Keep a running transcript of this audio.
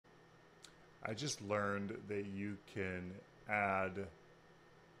I just learned that you can add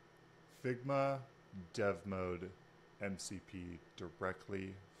Figma, DevMode, MCP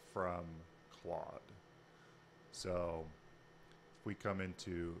directly from Claude. So if we come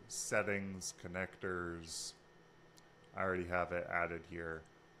into settings, connectors, I already have it added here.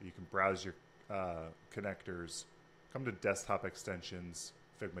 You can browse your connectors, come to desktop extensions,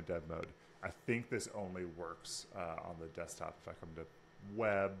 Figma DevMode. I think this only works on the desktop. If I come to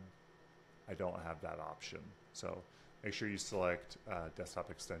web, I don't have that option. So make sure you select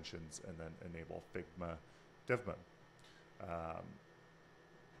desktop extensions and then enable Figma DevMode.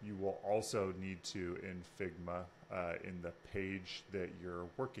 You will also need to, in Figma, in the page that you're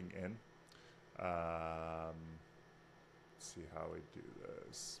working in, let's see how we do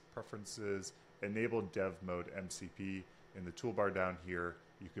this. Preferences, enable dev mode MCP. In the toolbar down here,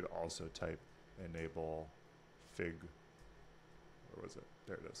 you could also type enable Fig, where was it?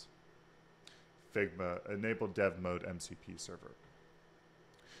 There it is. Figma, enable dev mode MCP server.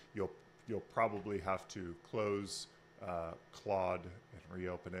 You'll probably have to close Claude and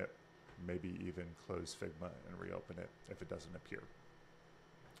reopen it, maybe even close Figma and reopen it if it doesn't appear.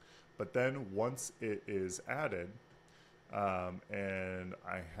 But then once it is added, and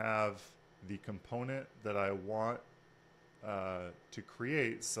I have the component that I want to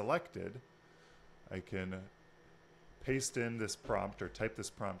create selected, I can paste in this prompt or type this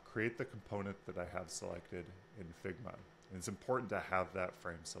prompt, create the component that I have selected in Figma. And it's important to have that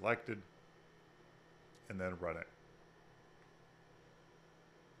frame selected and then run it.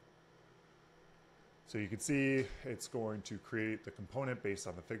 So you can see it's going to create the component based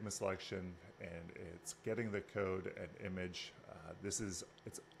on the Figma selection, and it's getting the code and image.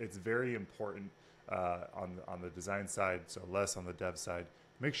 It's very important on the design side, so less on the dev side.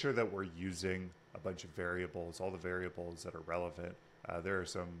 Make sure that we're using a bunch of variables, all the variables that are relevant. There are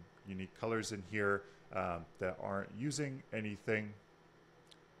some unique colors in here that aren't using anything.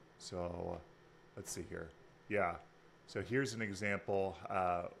 So let's see here. Yeah. So here's an example.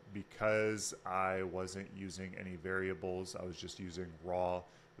 Because I wasn't using any variables, I was just using raw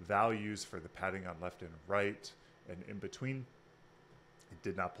values for the padding on left and right and in between. It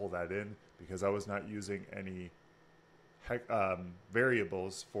did not pull that in because I was not using any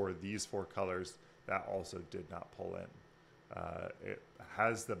variables for these four colors. That also did not pull in. It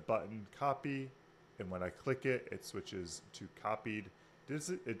has the button copy, and when I click it, it switches to copied.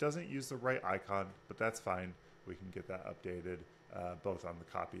 It doesn't use the right icon, but that's fine. We can get that updated both on the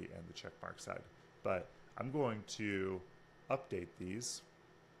copy and the checkmark side. But I'm going to update these.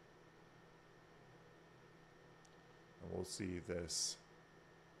 And we'll see this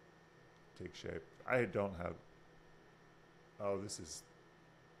take shape. I don't have, oh, this is,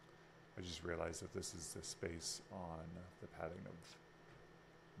 I just realized that this is the space on the padding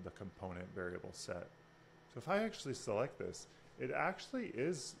of the component variable set. So if I actually select this, it actually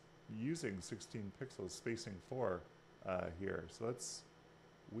is using 16 pixels spacing 4 here. So that's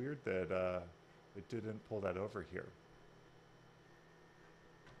weird that it didn't pull that over here.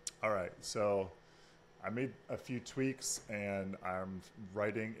 All right, so I made a few tweaks and I'm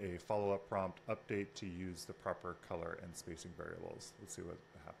writing a follow-up prompt update to use the proper color and spacing variables. Let's see what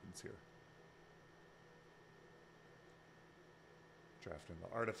happens here. Drafting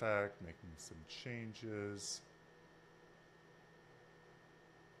the artifact, making some changes.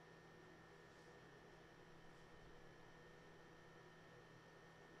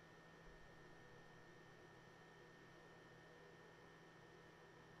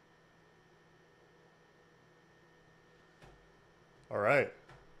 All right.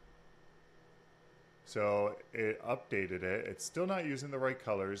 So it updated it. It's still not using the right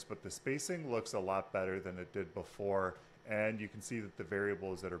colors, but the spacing looks a lot better than it did before. And you can see that the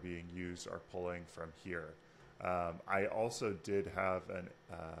variables that are being used are pulling from here. I also did have an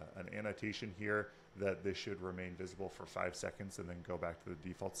annotation here that this should remain visible for 5 seconds and then go back to the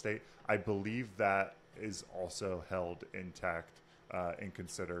default state. I believe that is also held intact and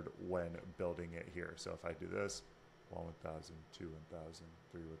considered when building it here. So if I do this, 1, 1000, 2, 1000,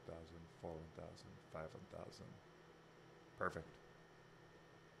 3, 1000, 4, 1000, 5, 1000. Perfect.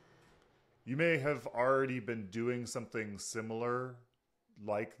 You may have already been doing something similar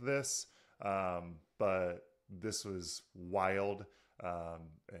like this, but this was wild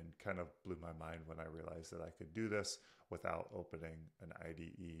and kind of blew my mind when I realized that I could do this without opening an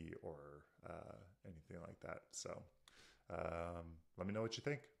IDE or anything like that. So let me know what you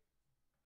think.